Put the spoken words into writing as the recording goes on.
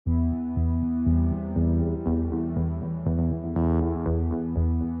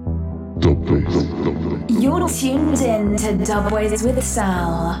You're tuned in to Dubways with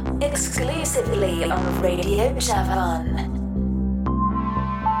Sal, exclusively on Radio Javan.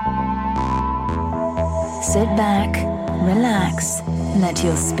 Sit back, relax, let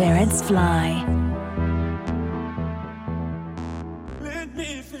your spirits fly. Let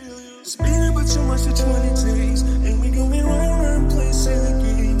me feel you. Speeding but too much to 20 days, and we going round, play silly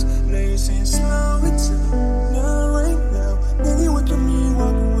games. Now you're saying slow it down, not right now. Then you look at me,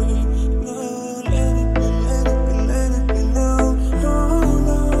 walk away. No, let it be, let it be, let it be now. No,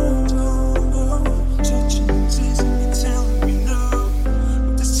 no, no, no. Touching and teasing me, telling me no.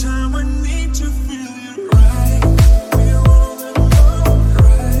 But this time I need to feel you right. We're all alone,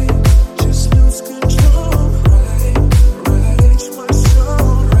 right? Just lose control, right? Right, it's my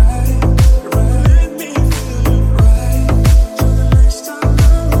soul, right? Right, let me feel you right. Till the lights start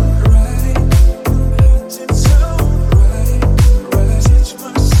low, right? From head to toe, right? Right, it's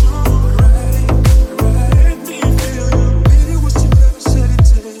my soul, right? Right, let me feel you. Baby, what you never said it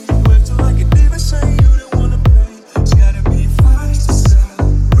today. You acting like a diva, saying you didn't wanna play. It's gotta be feisty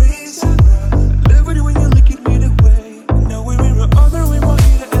style, raise it up. I love it when you look at me that way. And now we're in the other way, my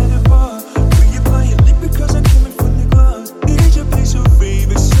head at the bar. When you play it, lick because I came in from the club. Did you play your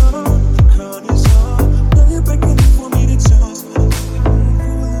favorite song? The con is on. Now you're beckoning for me to toast.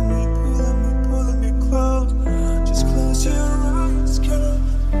 Pulling me close. Just close your eyes, girl.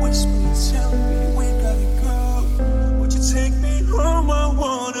 Whisper and tell me we gotta go. Would you take me home? I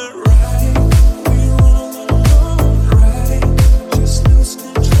wanna ride. We're all alone, right? Just lose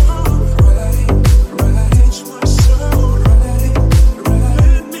control, right? Right, it's my soul, right? Right,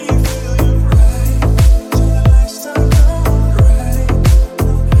 let me feel you right. Till the lights start low, right?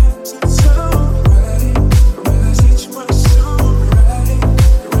 From head to toe, right? Right, it's my soul, right?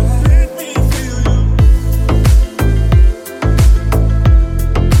 Right, let me feel you.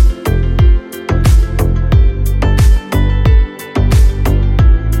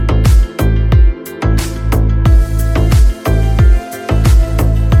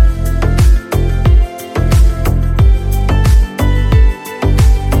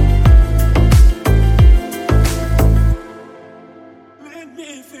 Let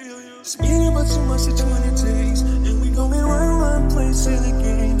me feel you. Speeding but too much to 20 days, and we going round, play silly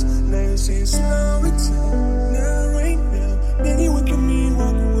games. Now you're saying slow it down, not right now. Then you look at me and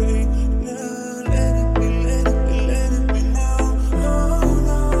walk away. No, let it be, let it be, let it be now. No,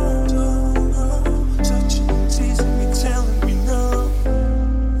 no, no, no. Touching and teasing me, telling me no.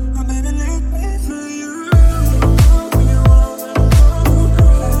 Oh, baby, let me feel you. We're all alone,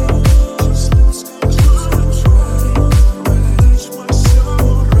 right? Just lose control, right? Right, it's my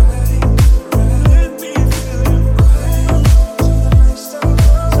soul, right? Right, let me feel you right. Till the lights start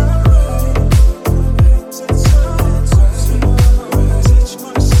low, right? From head to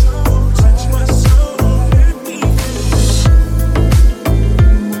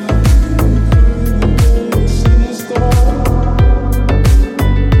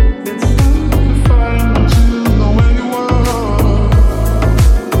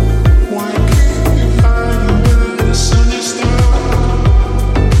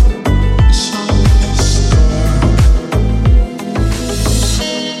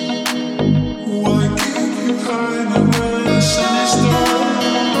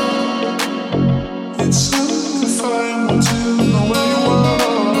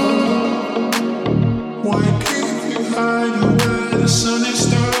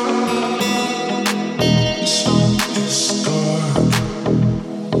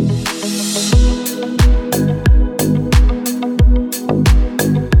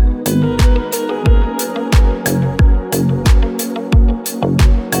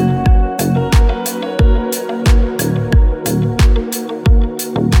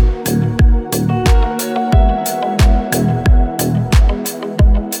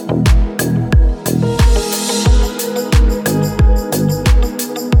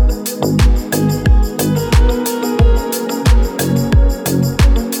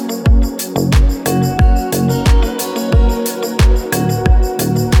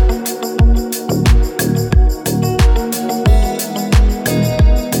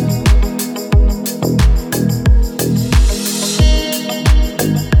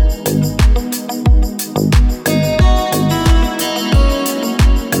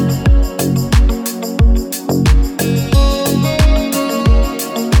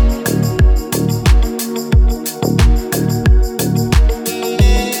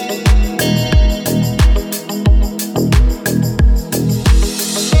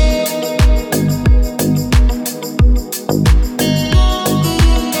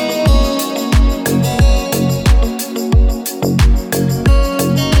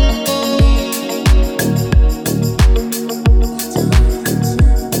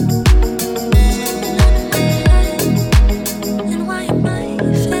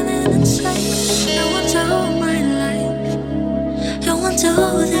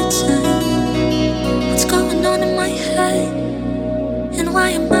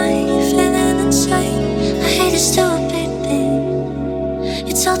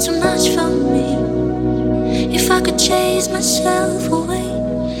It's all too much for me. If I could chase myself away,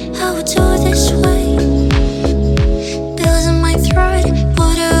 I would do it this way. Bills in my throat,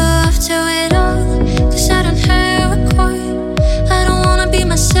 put off to it all. Cause I don't have a cord. I don't wanna be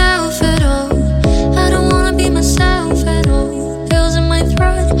myself at all. I don't wanna be myself at all. Bills in my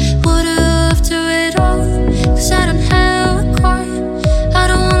throat, put off to it all. Cause I don't have a cord. I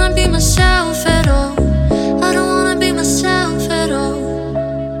don't wanna be myself at all. I don't wanna be myself at all.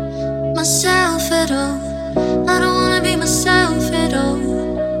 Myself at all. I don't wanna be myself at all.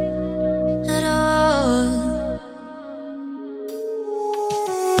 At all.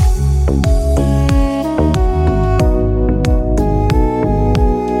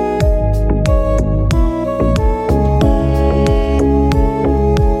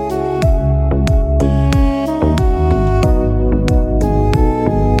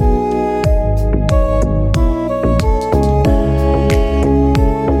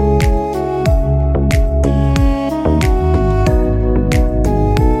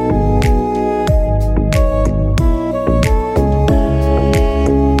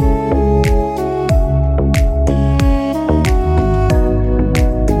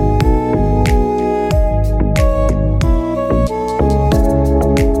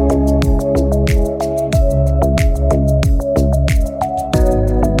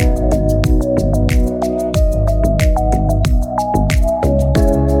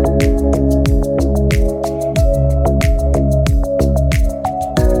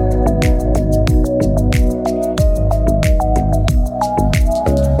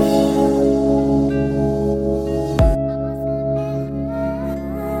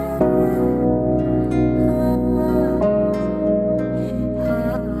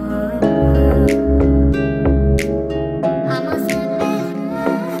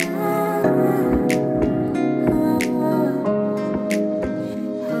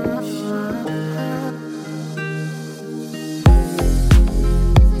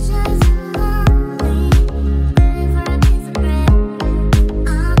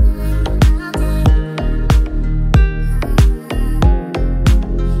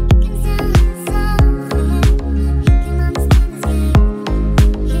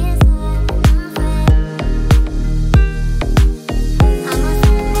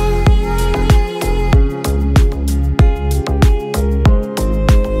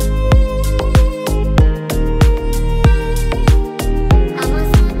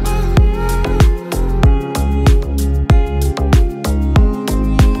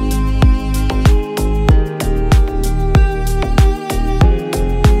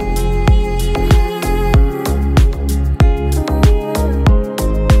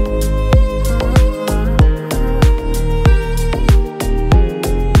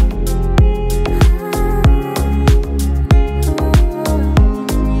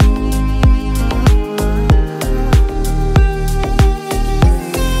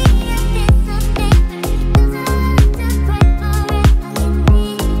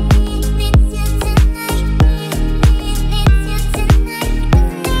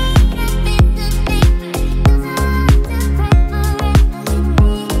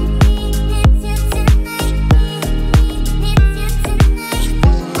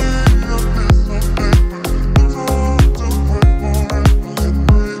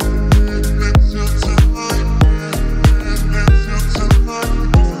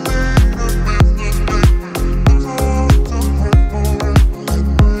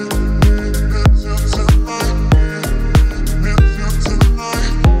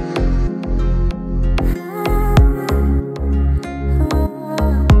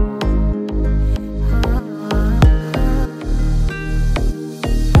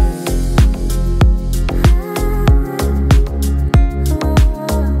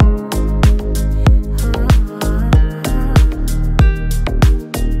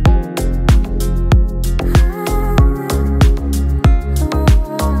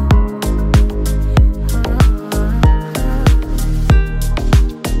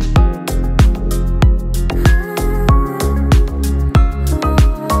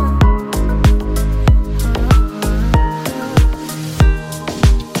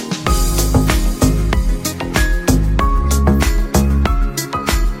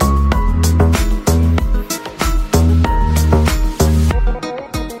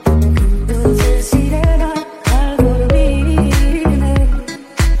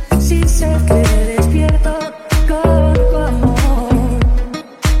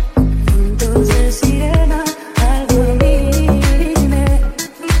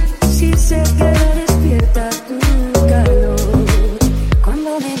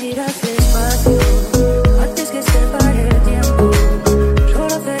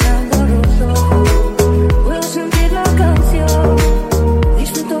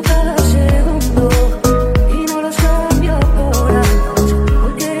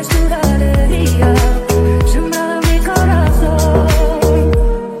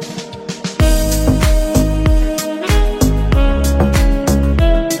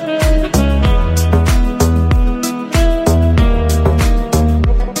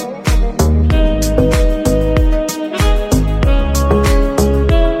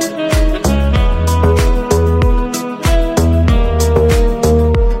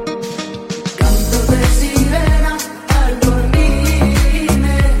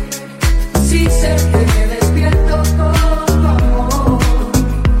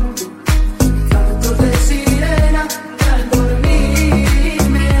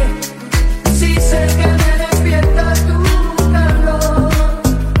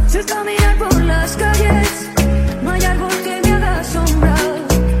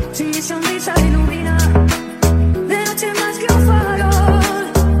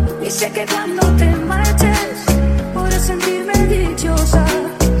 que cuando te marches podrás sentirme dichosa,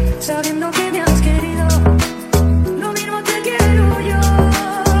 sabiendo que me has querido, lo mismo te quiero yo.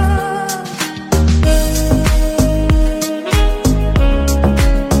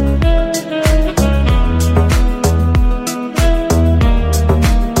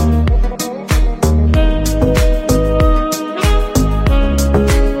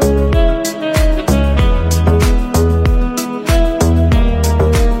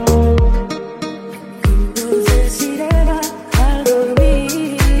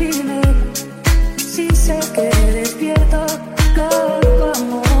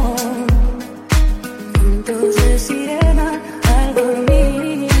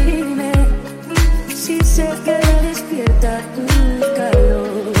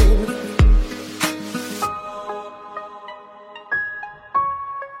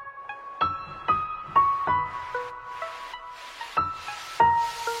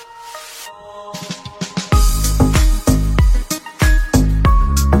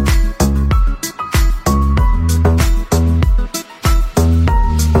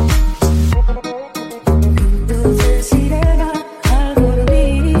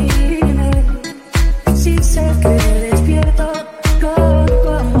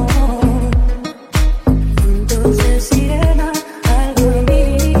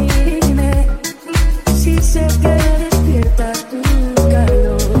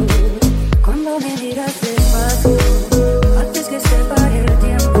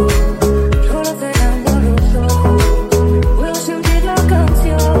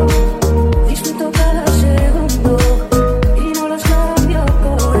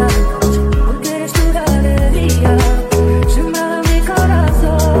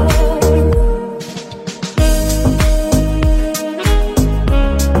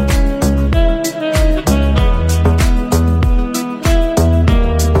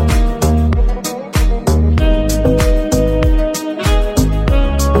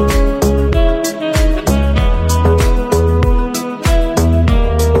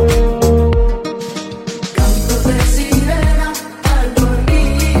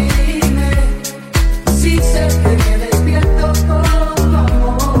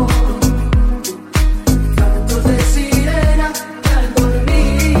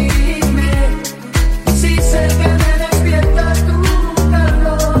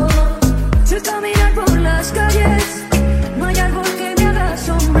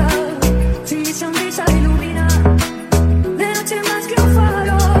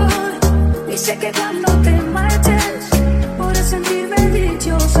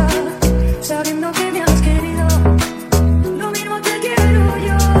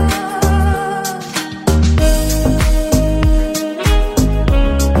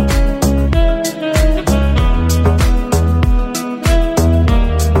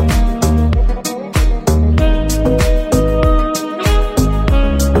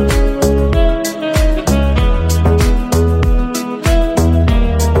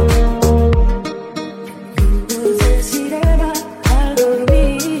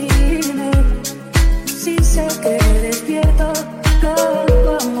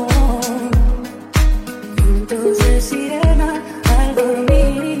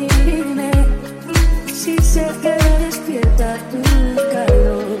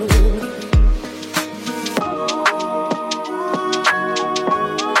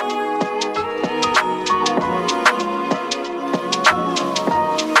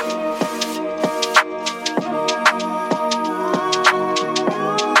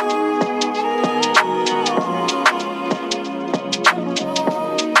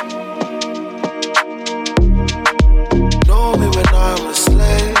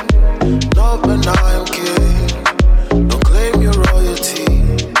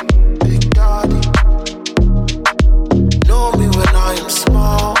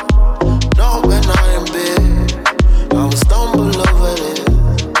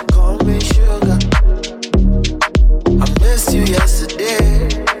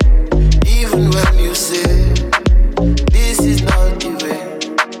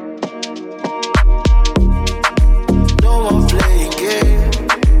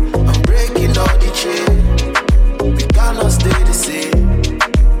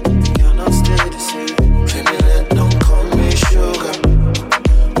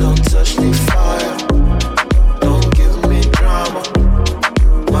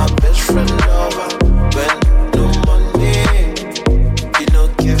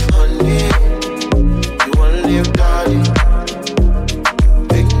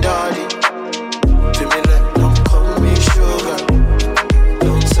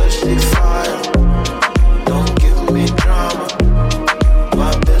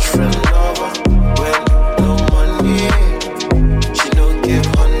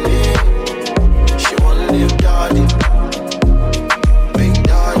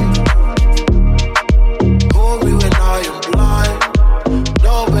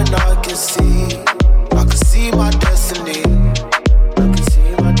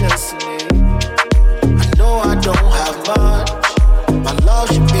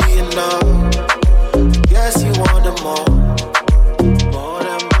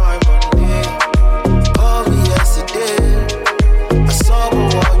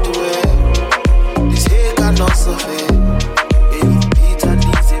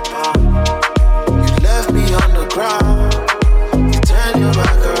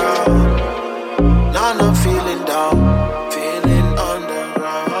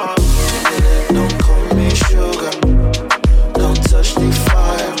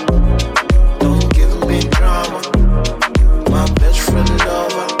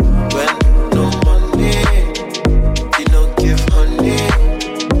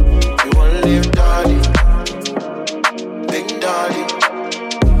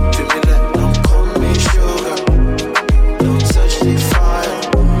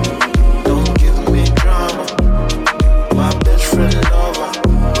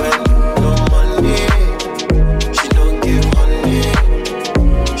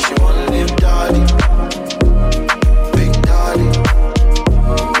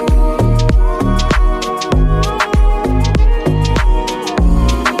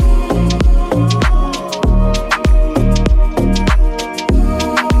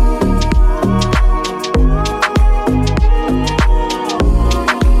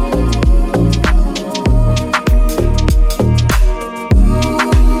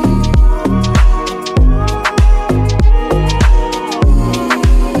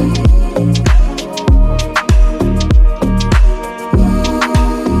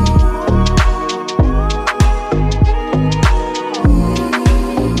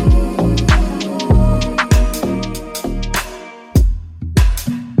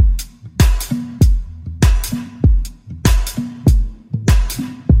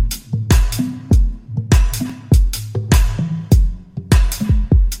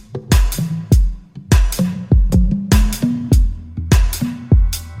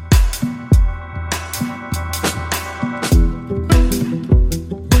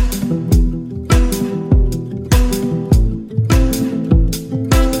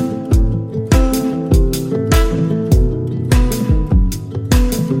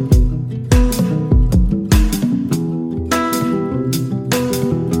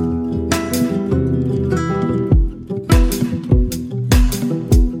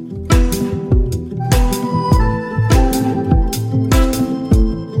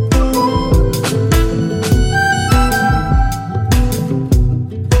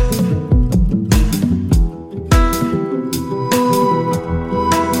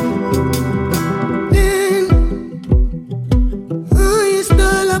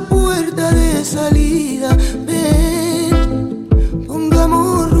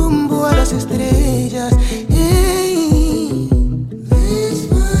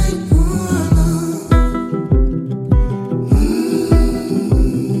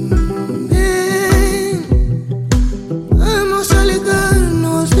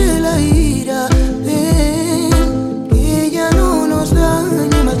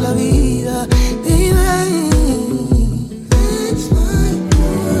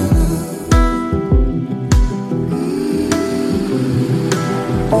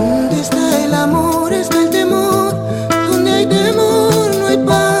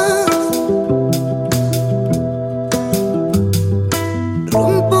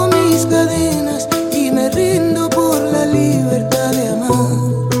 Rompo mis cadenas y me rindo por la libertad de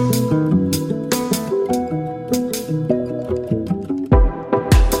amar.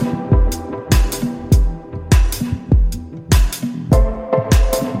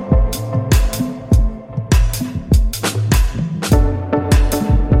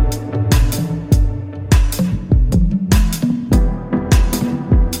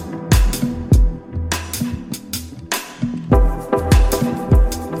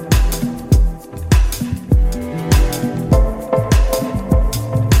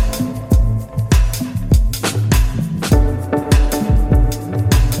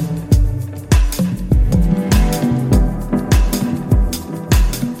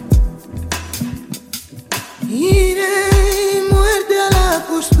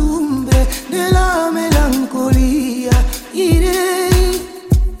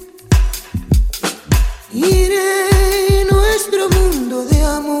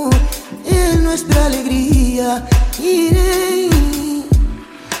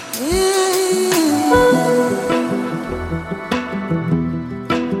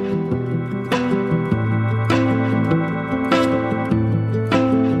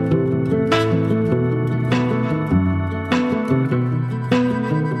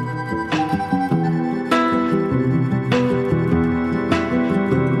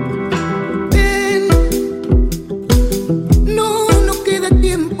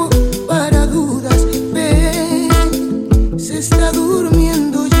 Está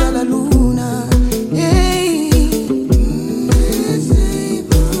durmiendo ya la luz.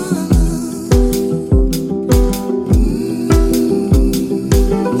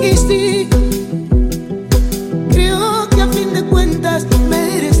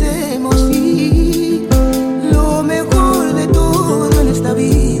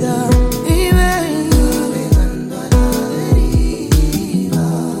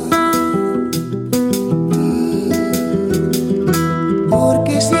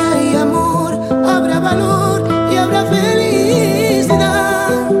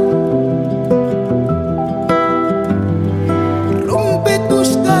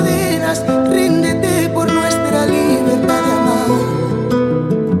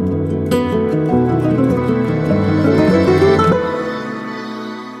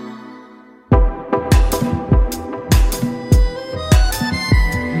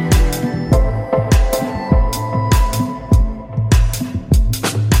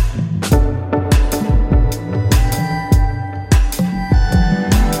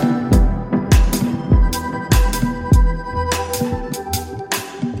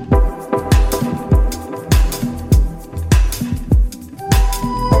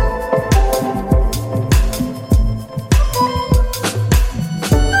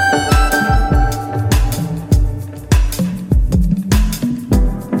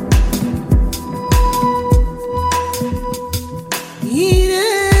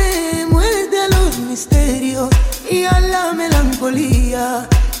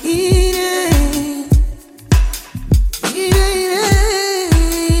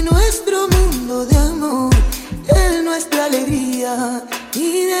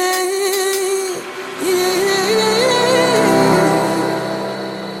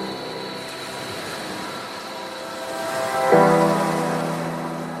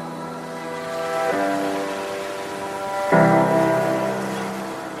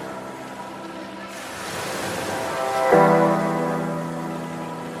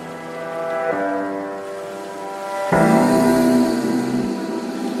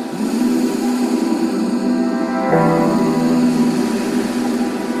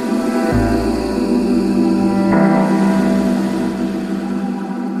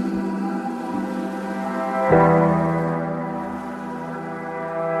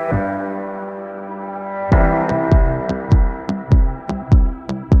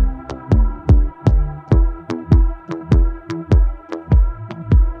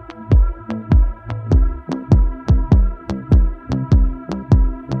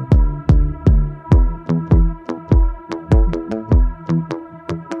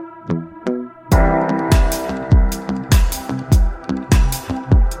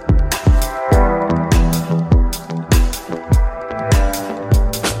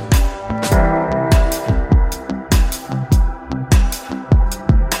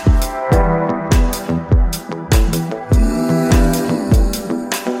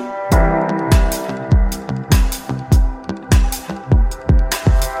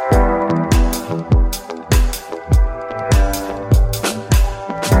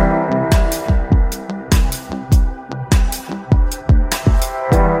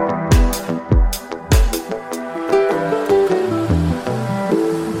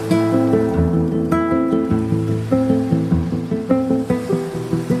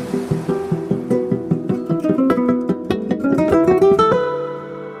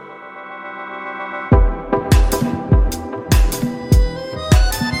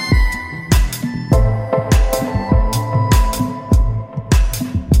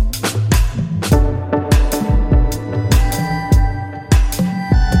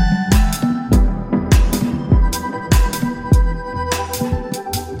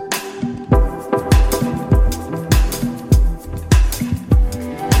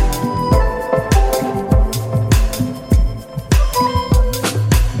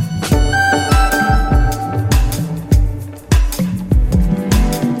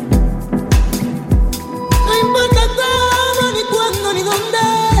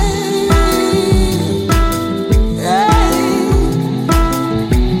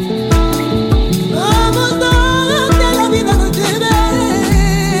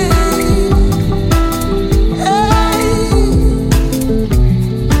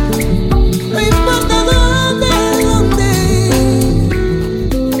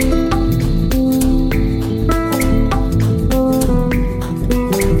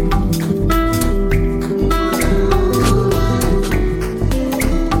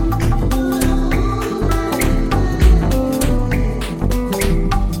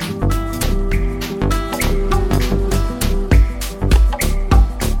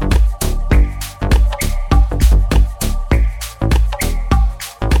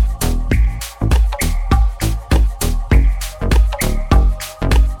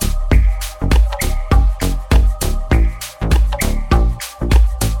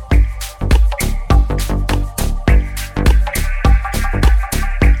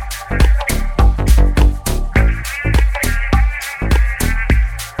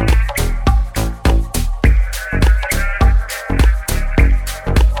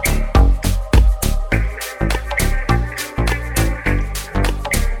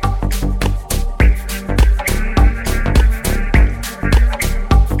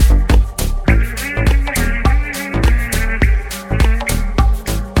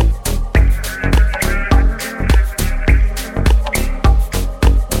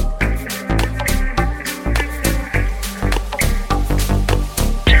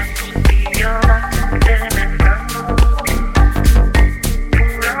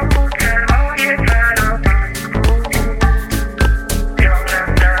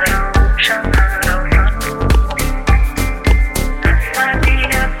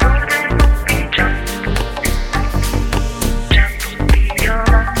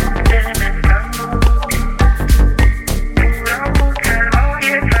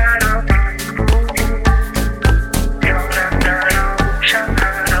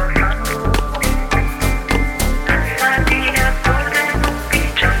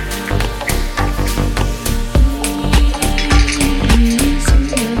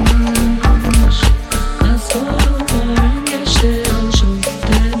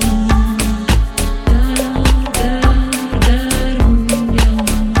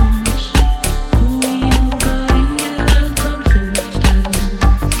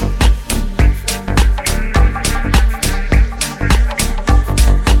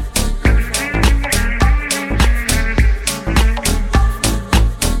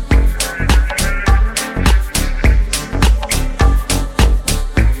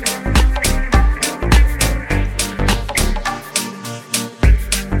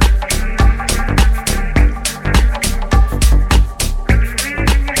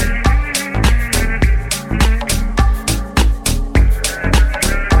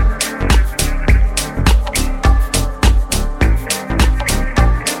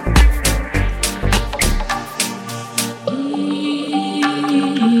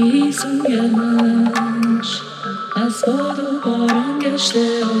 گیسویش از باد و باران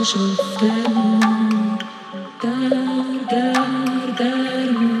گشته آشفته